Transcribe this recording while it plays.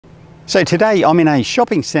So today I'm in a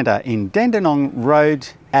shopping centre in Dandenong Road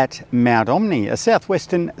at Mount Ommaney, a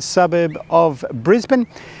southwestern suburb of Brisbane.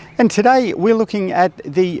 And today we're looking at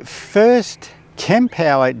the first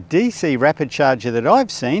Kempower DC rapid charger that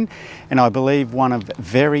I've seen, and I believe one of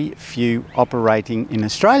very few operating in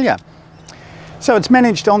Australia. So it's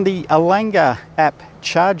managed on the Elanga App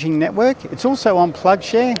charging network. It's also on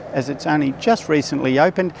Plugshare, as it's only just recently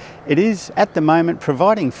opened. It is at the moment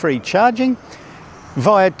providing free charging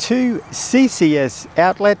via 2 CCS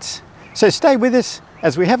outlets. So stay with us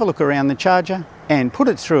as we have a look around the charger and put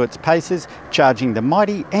it through its paces, charging the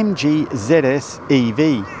mighty MG ZS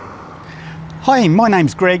EV. Hi, my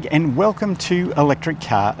name's Greg and welcome to Electric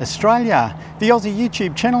Car Australia, the Aussie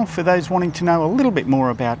YouTube channel for those wanting to know a little bit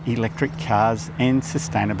more about electric cars and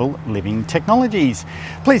sustainable living technologies.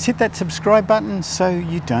 Please hit that subscribe button so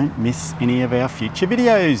you don't miss any of our future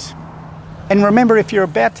videos. And remember, if you're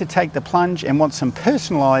about to take the plunge and want some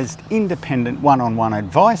personalised, independent one-on-one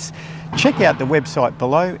advice, check out the website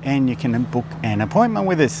below and you can book an appointment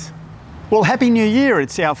with us. Well, Happy New Year.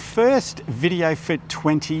 It's our first video for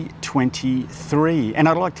 2023. And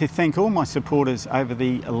I'd like to thank all my supporters over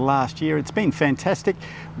the last year. It's been fantastic.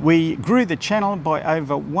 We grew the channel by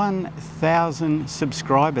over 1,000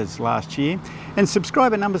 subscribers last year. And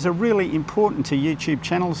subscriber numbers are really important to YouTube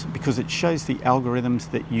channels because it shows the algorithms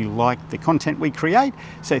that you like the content we create.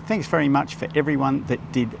 So thanks very much for everyone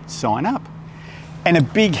that did sign up. And a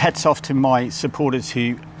big hats off to my supporters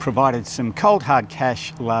who provided some cold hard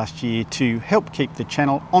cash last year to help keep the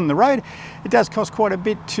channel on the road. It does cost quite a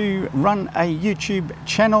bit to run a YouTube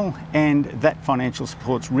channel, and that financial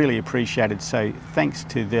support's really appreciated. So thanks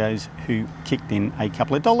to those who kicked in a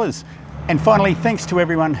couple of dollars. And finally, thanks to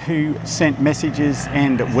everyone who sent messages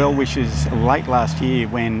and well wishes late last year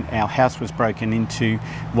when our house was broken into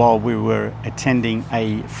while we were attending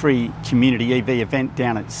a free community EV event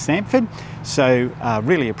down at Samford. So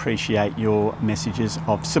really appreciate your messages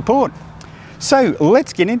of support. So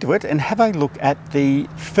let's get into it and have a look at the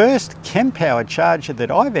first Kempower charger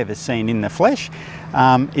that I've ever seen in the flesh.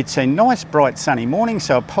 It's a nice bright sunny morning,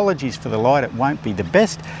 so apologies for the light, it won't be the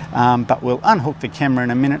best, but we'll unhook the camera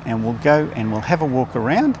in a minute and we'll go and we'll have a walk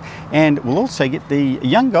around, and we'll also get the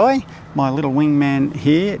young guy, my little wingman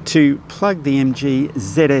here, to plug the MG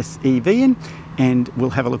ZS EV in, and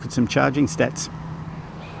we'll have a look at some charging stats.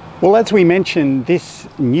 Well, as we mentioned, this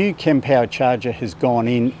new Kempower charger has gone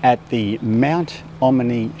in at the Mount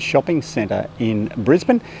Ommaney shopping centre in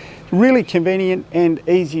Brisbane. Really convenient and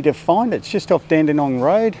easy to find. It's just off Dandenong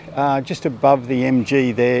Road. Just above the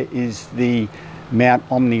MG there is the Mount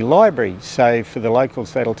Ommaney Library. So for the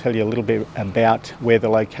locals, that'll tell you a little bit about where the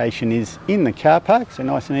location is in the car park. So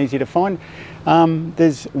nice and easy to find.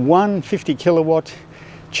 There's one 50 kilowatt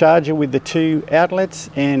charger with the 2 outlets,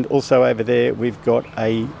 and also over there we've got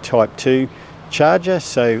a type 2 charger,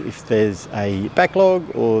 so if there's a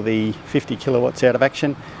backlog or the 50 kilowatts out of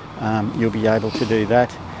action, you'll be able to do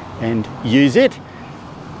that and use it.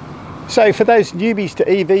 So for those newbies to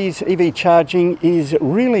EVs, EV charging is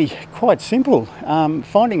really quite simple.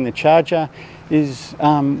 Finding the charger is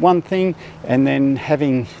one thing, and then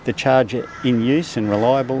having the charger in use and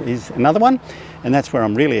reliable is another one. And that's where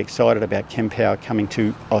I'm really excited about Kempower coming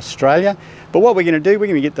to Australia. But what we're going to do, we're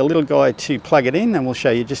going to get the little guy to plug it in, and we'll show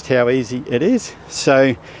you just how easy it is.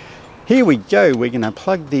 So here we go. We're going to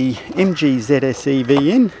plug the MG ZS EV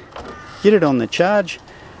in, get it on the charge.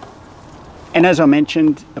 And as I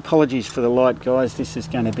mentioned, apologies for the light, guys. This is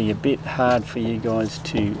going to be a bit hard for you guys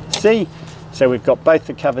to see. So we've got both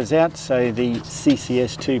the covers out, so the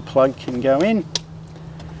CCS2 plug can go in.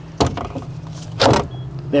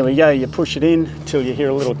 There we go, you push it in until you hear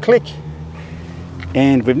a little click.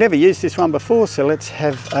 And we've never used this one before, so let's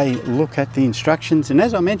have a look at the instructions. And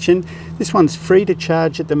as I mentioned, this one's free to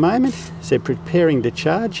charge at the moment. So preparing to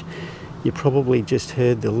charge. You probably just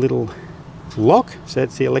heard the little lock. So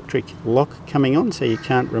that's the electric lock coming on, so you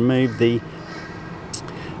can't remove the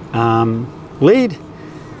lead.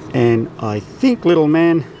 And I think, little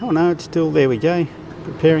man, oh no, it's still, there we go,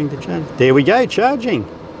 preparing to charge. There we go, charging.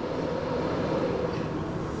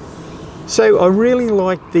 So I really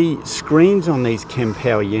like the screens on these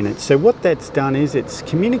Kempower units. So what that's done is it's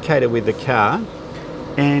communicated with the car,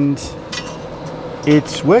 and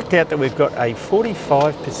it's worked out that we've got a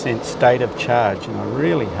 45% state of charge, and I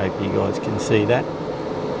really hope you guys can see that.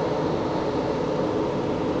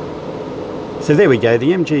 So there we go,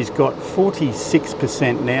 the MG's got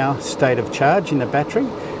 46% now state of charge in the battery.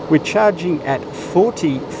 We're charging at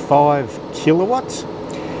 45 kilowatts.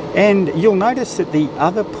 And you'll notice that the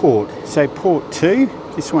other port, so port 2,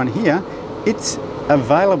 this one here, it's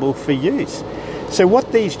available for use. So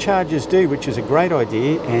what these chargers do, which is a great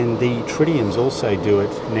idea, and the Tritiums also do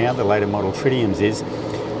it now, the later model Tritiums, is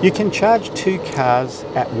you can charge 2 cars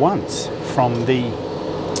at once from the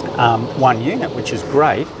one unit, which is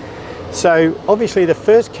great. So obviously the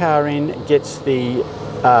first car in gets the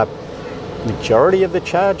majority of the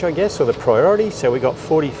charge, I guess, or the priority. So we got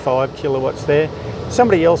 45 kilowatts there.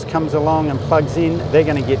 Somebody else comes along and plugs in, they're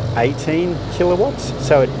going to get 18 kilowatts.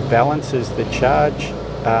 So it balances the charge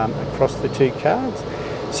across the 2 cars.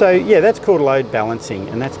 So yeah, that's called load balancing,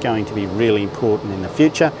 and that's going to be really important in the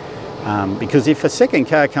future, because if a second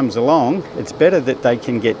car comes along, it's better that they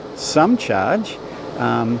can get some charge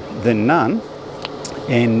than none.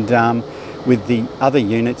 And with the other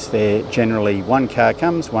units, they're generally 1 car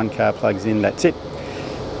comes, 1 car plugs in, that's it.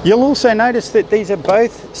 You'll also notice that these are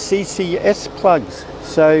both CCS plugs.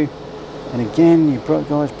 So, and again, you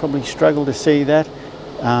guys probably struggle to see that.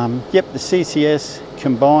 Yep, the CCS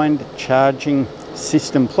combined charging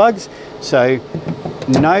system plugs. So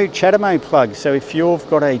no CHAdeMO plugs. So if you've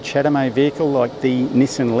got a CHAdeMO vehicle like the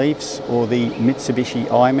Nissan Leafs or the Mitsubishi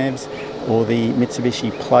IMEVs or the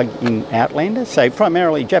Mitsubishi plug-in Outlander, so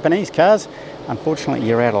primarily Japanese cars, unfortunately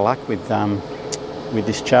you're out of luck with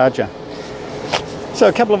this charger. So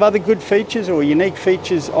a couple of other good features or unique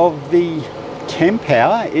features of the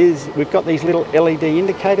Kempower is we've got these little LED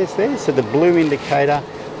indicators there. So the blue indicator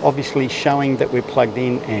obviously showing that we're plugged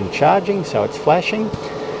in and charging, so it's flashing.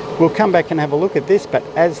 We'll come back and have a look at this, but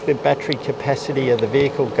as the battery capacity of the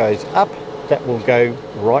vehicle goes up, that will go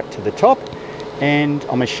right to the top, and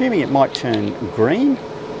I'm assuming it might turn green.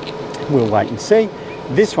 We'll wait and see.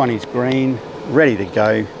 This one is green, ready to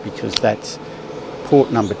go, because that's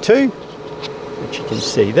port number 2, which you can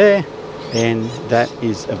see there, and that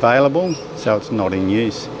is available, so it's not in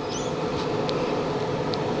use.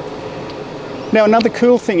 Now, another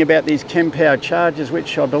cool thing about these Kempower chargers,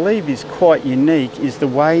 which I believe is quite unique, is the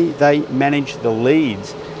way they manage the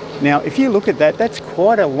leads. Now, if you look at that, that's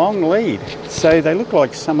quite a long lead. So they look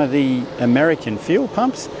like some of the American fuel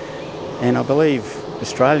pumps, and I believe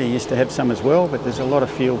Australia used to have some as well, but there's a lot of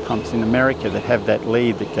fuel pumps in America that have that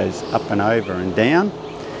lead that goes up and over and down.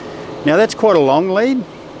 Now, that's quite a long lead.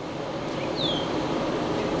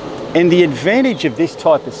 And the advantage of this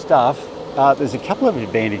type of stuff, there's a couple of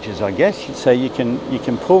advantages, I guess. So you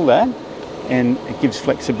can pull that, and it gives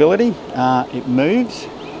flexibility. It moves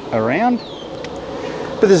around.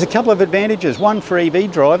 But there's a couple of advantages. One for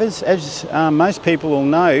EV drivers. As most people will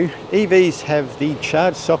know, EVs have the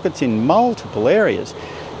charge sockets in multiple areas.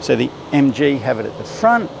 So the MG have it at the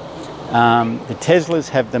front. The Teslas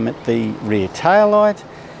have them at the rear tail light.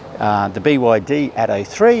 The BYD Atto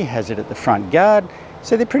 3 has it at the front guard.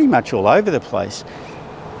 So they're pretty much all over the place.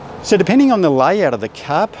 So depending on the layout of the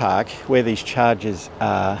car park where these chargers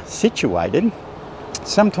are situated,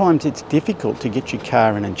 sometimes it's difficult to get your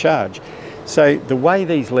car in and charge. So the way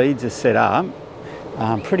these leads are set up,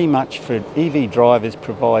 pretty much for EV drivers,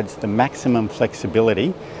 provides the maximum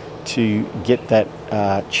flexibility to get that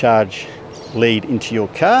charge lead into your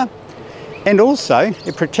car. And also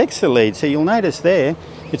it protects the lead. So you'll notice there,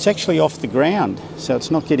 it's actually off the ground. So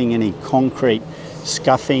it's not getting any concrete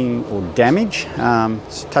scuffing or damage.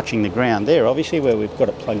 It's touching the ground there, obviously, where we've got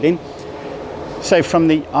it plugged in. So from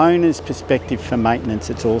the owner's perspective for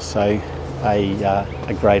maintenance, it's also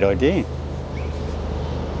a great idea.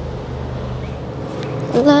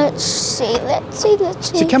 Let's see.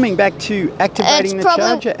 So coming back to activating the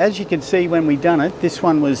charger, as you can see when we done it, this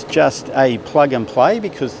one was just a plug and play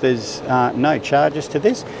because there's no charges to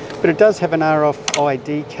this, but it does have an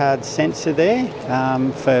RFID card sensor there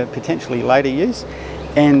for potentially later use,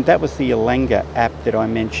 and that was the Elanga app that I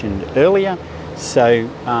mentioned earlier. So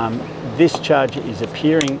this charger is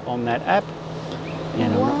appearing on that app,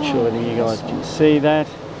 and I'm not sure whether you guys can see that.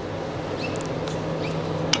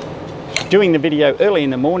 Doing the video early in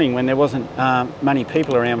the morning when there wasn't many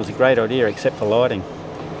people around was a great idea, except for lighting.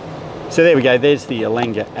 So there we go, there's the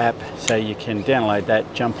Elanga app. So you can download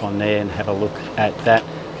that, jump on there and have a look at that.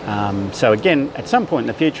 So again, at some point in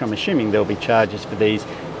the future, I'm assuming there'll be charges for these,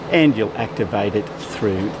 and you'll activate it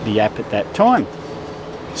through the app at that time.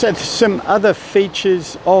 So some other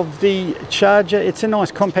features of the charger, it's a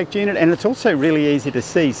nice compact unit, and it's also really easy to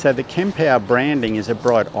see. So the Kempower branding is a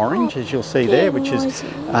bright orange, as you'll see there, which is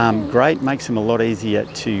great, makes them a lot easier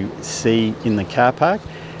to see in the car park.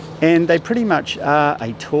 And they pretty much are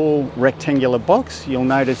a tall rectangular box. You'll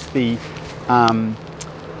notice the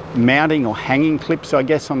mounting or hanging clips, I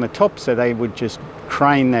guess, on the top, so they would just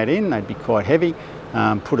crane that in. They'd be quite heavy.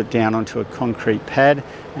 Put it down onto a concrete pad,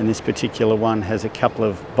 and this particular one has a couple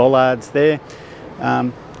of bollards there.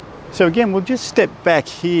 So again, we'll just step back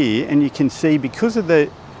here, and you can see because of the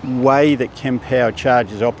way that Kempower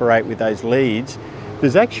chargers operate with those leads,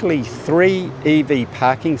 there's actually 3 EV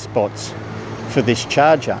parking spots for this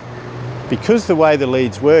charger. Because the way the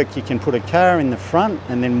leads work, you can put a car in the front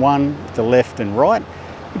and then one at the left and right,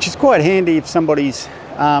 which is quite handy if somebody's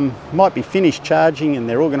might be finished charging and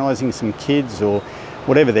they're organising some kids or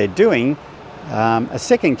whatever they're doing. A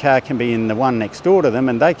second car can be in the one next door to them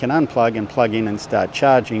and they can unplug and plug in and start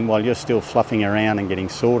charging while you're still fluffing around and getting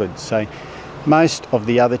sorted. So most of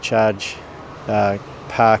the other charge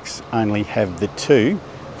parks only have the 2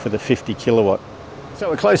 for the 50 kilowatt.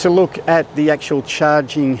 So a closer look at the actual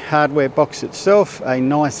charging hardware box itself. A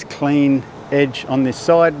nice clean edge on this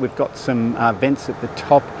side. We've got some vents at the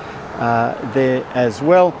top there as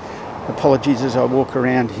well. Apologies as I walk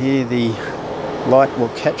around here, the light will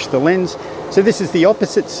catch the lens. So this is the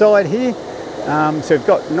opposite side here. So we've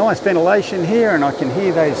got nice ventilation here and I can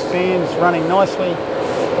hear those fans running nicely.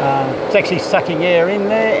 It's actually sucking air in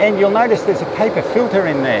there, and you'll notice there's a paper filter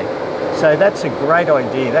in there. So that's a great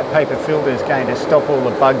idea. That paper filter is going to stop all the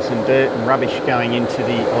bugs and dirt and rubbish going into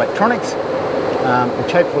the electronics,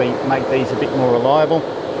 which hopefully make these a bit more reliable.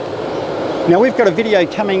 Now we've got a video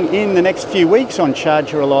coming in the next few weeks on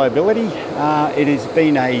charger reliability. It has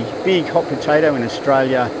been a big hot potato in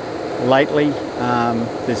Australia lately.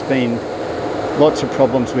 There's been lots of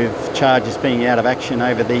problems with chargers being out of action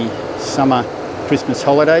over the summer Christmas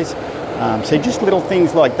holidays. So just little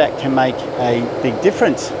things like that can make a big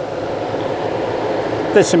difference.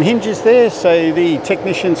 There's some hinges there, so the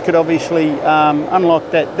technicians could obviously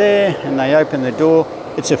unlock that there and they open the door.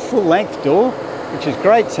 It's a full length door, which is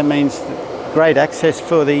great, so it means great access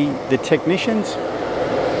for the technicians.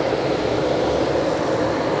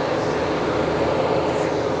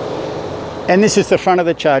 And this is the front of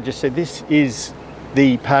the charger, so this is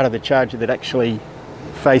the part of the charger that actually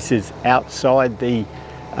faces outside the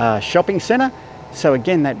shopping centre. So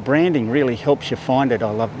again, that branding really helps you find it. I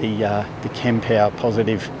love the Kempower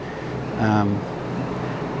positive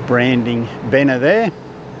branding banner there.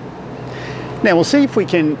 Now we'll see if we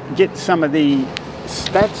can get some of the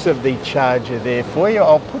stats of the charger there for you.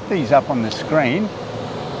 I'll put these up on the screen.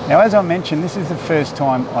 Now as I mentioned, this is the first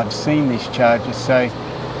time I've seen this charger, so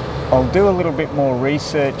I'll do a little bit more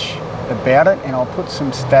research about it and I'll put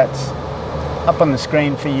some stats up on the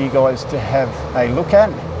screen for you guys to have a look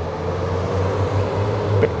at.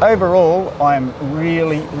 But overall, I'm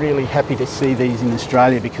really happy to see these in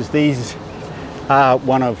Australia, because these are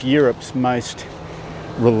one of Europe's most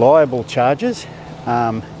reliable chargers.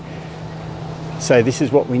 So this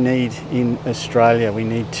is what we need in Australia. We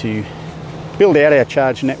need to build out our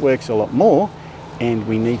charge networks a lot more, and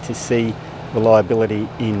we need to see reliability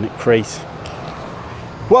increase.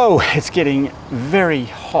 Whoa, it's getting very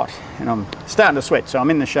hot and I'm starting to sweat, so I'm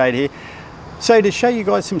in the shade here. So to show you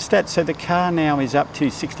guys some stats, so the car now is up to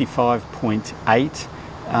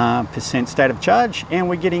 65.8% state of charge, and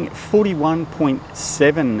we're getting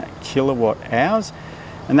 41.7 kilowatt hours,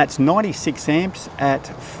 and that's 96 amps at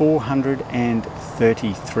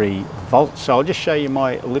 433 volts. So I'll just show you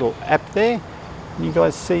my little app there. Can you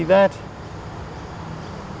guys see that?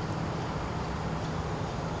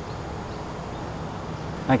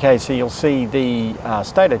 Okay, so you'll see the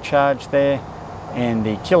state of charge there and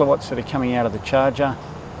the kilowatts that are coming out of the charger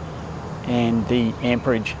and the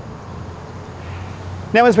amperage.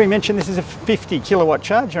 Now, as we mentioned, this is a 50 kilowatt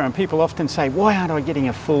charger, and people often say, why aren't I getting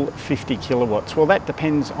a full 50 kilowatts? Well, that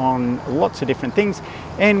depends on lots of different things,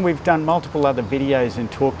 and we've done multiple other videos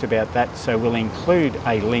and talked about that, so we'll include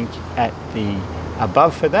a link at the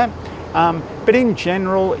above for that. But in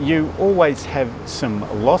general, you always have some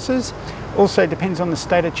losses. Also depends on the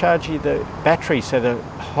state of charge of the battery, so the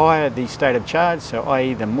higher the state of charge, so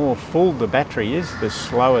i.e. the more full the battery is, the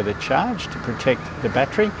slower the charge to protect the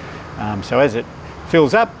battery. So as it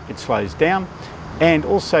fills up, it slows down. And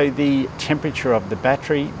also the temperature of the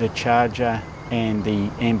battery, the charger, and the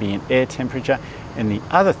ambient air temperature. And the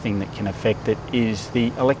other thing that can affect it is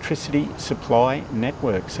the electricity supply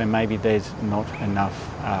network. So maybe there's not enough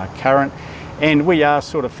current. And we are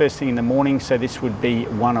sort of first thing in the morning, so this would be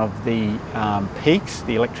one of the peaks,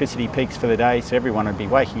 the electricity peaks for the day. So everyone would be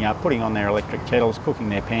waking up, putting on their electric kettles, cooking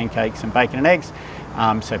their pancakes and bacon and eggs.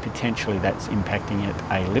 So potentially that's impacting it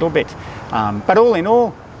a little bit. But all in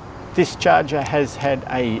all, this charger has had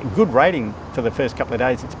a good rating for the first couple of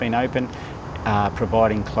days it's been open,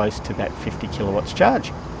 providing close to that 50 kilowatts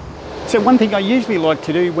charge. So one thing I usually like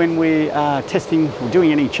to do when we're testing or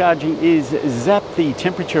doing any charging is zap the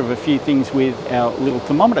temperature of a few things with our little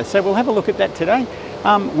thermometer. So we'll have a look at that today.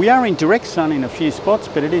 We are in direct sun in a few spots,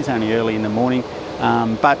 but it is only early in the morning.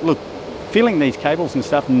 But look, feeling these cables and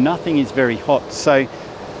stuff, nothing is very hot. So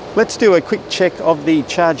let's do a quick check of the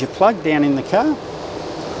charger plug down in the car.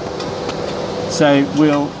 So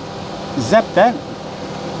we'll zap that.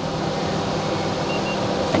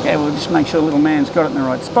 Okay, we'll just make sure the little man's got it in the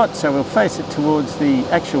right spot. So we'll face it towards the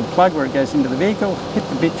actual plug where it goes into the vehicle, hit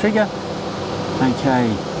the bit trigger. Okay,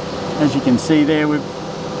 as you can see there,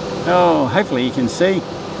 hopefully you can see,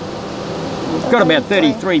 we've got about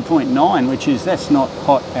 33.9, which is, that's not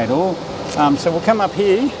hot at all. So we'll come up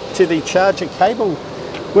here to the charger cable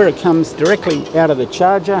where it comes directly out of the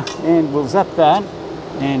charger, and we'll zap that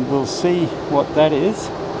and we'll see what that is.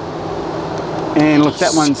 And look,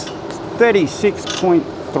 that one's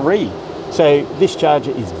 36.3. So this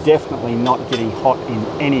charger is definitely not getting hot in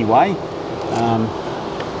any way.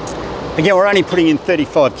 Again, we're only putting in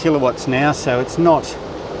 35 kilowatts now, so it's not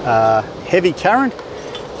heavy current,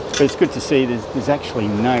 but it's good to see there's actually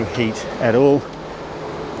no heat at all.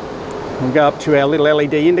 We'll go up to our little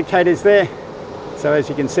LED indicators there. So as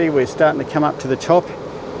you can see, we're starting to come up to the top,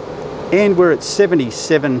 and we're at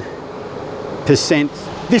 77%.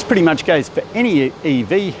 This pretty much goes for any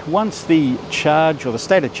EV. Once the charge or the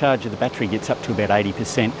state of charge of the battery gets up to about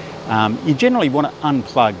 80%, you generally want to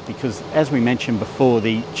unplug, because as we mentioned before,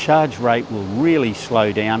 the charge rate will really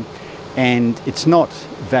slow down, and it's not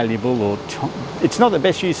valuable, or it's not the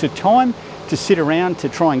best use of time to sit around to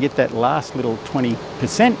try and get that last little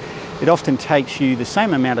 20%. It often takes you the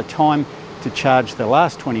same amount of time to charge the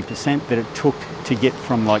last 20% that it took to get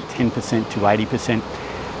from like 10% to 80%.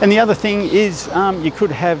 And the other thing is you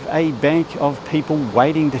could have a bank of people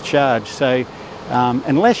waiting to charge. So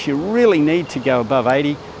unless you really need to go above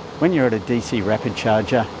 80, when you're at a DC rapid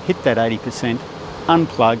charger, hit that 80%,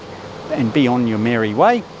 unplug, and be on your merry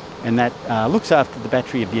way. And that looks after the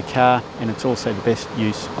battery of your car, and it's also the best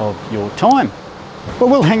use of your time. But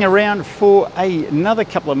we'll hang around for another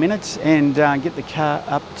couple of minutes and get the car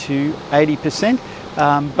up to 80%.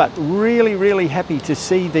 But really happy to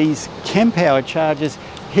see these Kempower chargers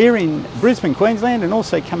here in Brisbane, Queensland, and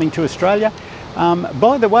also coming to Australia.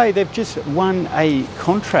 By the way, they've just won a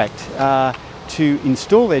contract to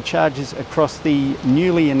install their chargers across the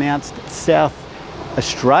newly announced South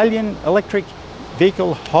Australian Electric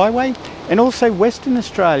Vehicle Highway, and also Western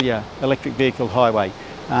Australia Electric Vehicle Highway.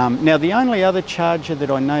 Now, the only other charger that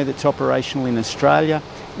I know that's operational in Australia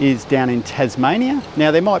is down in Tasmania.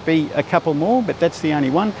 Now, there might be a couple more, but that's the only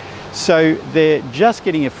one. So they're just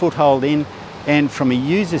getting a foothold in, and from a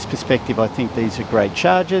user's perspective, I think these are great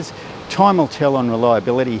chargers. Time will tell on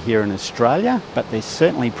reliability here in Australia, but they're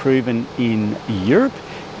certainly proven in Europe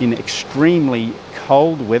in extremely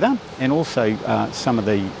cold weather, and also some of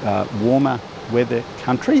the warmer weather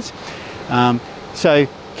countries. So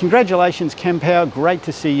congratulations, Kempower. Great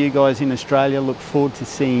to see you guys in Australia. Look forward to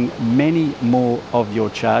seeing many more of your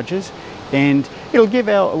chargers, and it'll give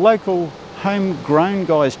our local homegrown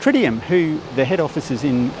guys, Tritium, who the head office is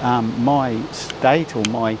in my state or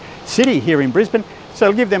my city here in Brisbane, so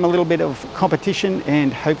it'll give them a little bit of competition,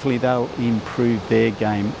 and hopefully they'll improve their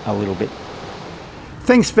game a little bit.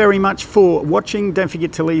 Thanks very much for watching. Don't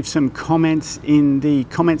forget to leave some comments in the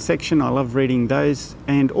comment section. I love reading those.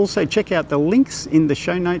 And also check out the links in the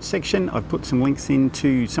show notes section. I've put some links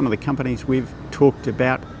into some of the companies we've talked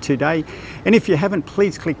about today. And if you haven't,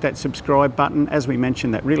 please click that subscribe button. As we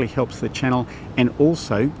mentioned, that really helps the channel. And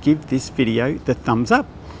also give this video the thumbs up.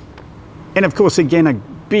 And of course, again, a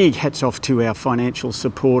big hats off to our financial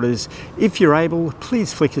supporters. If you're able,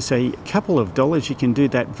 please flick us a couple of dollars. You can do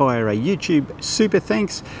that via a YouTube super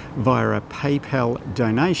thanks, via a PayPal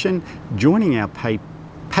donation, joining our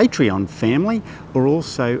Patreon family, or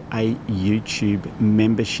also a YouTube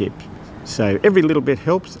membership. So every little bit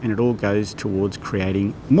helps, and it all goes towards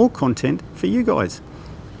creating more content for you guys.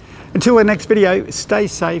 Until the next video, stay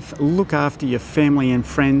safe, look after your family and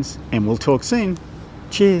friends, and we'll talk soon.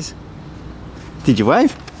 Cheers. Did you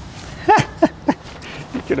wave?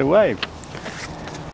 You could have waved.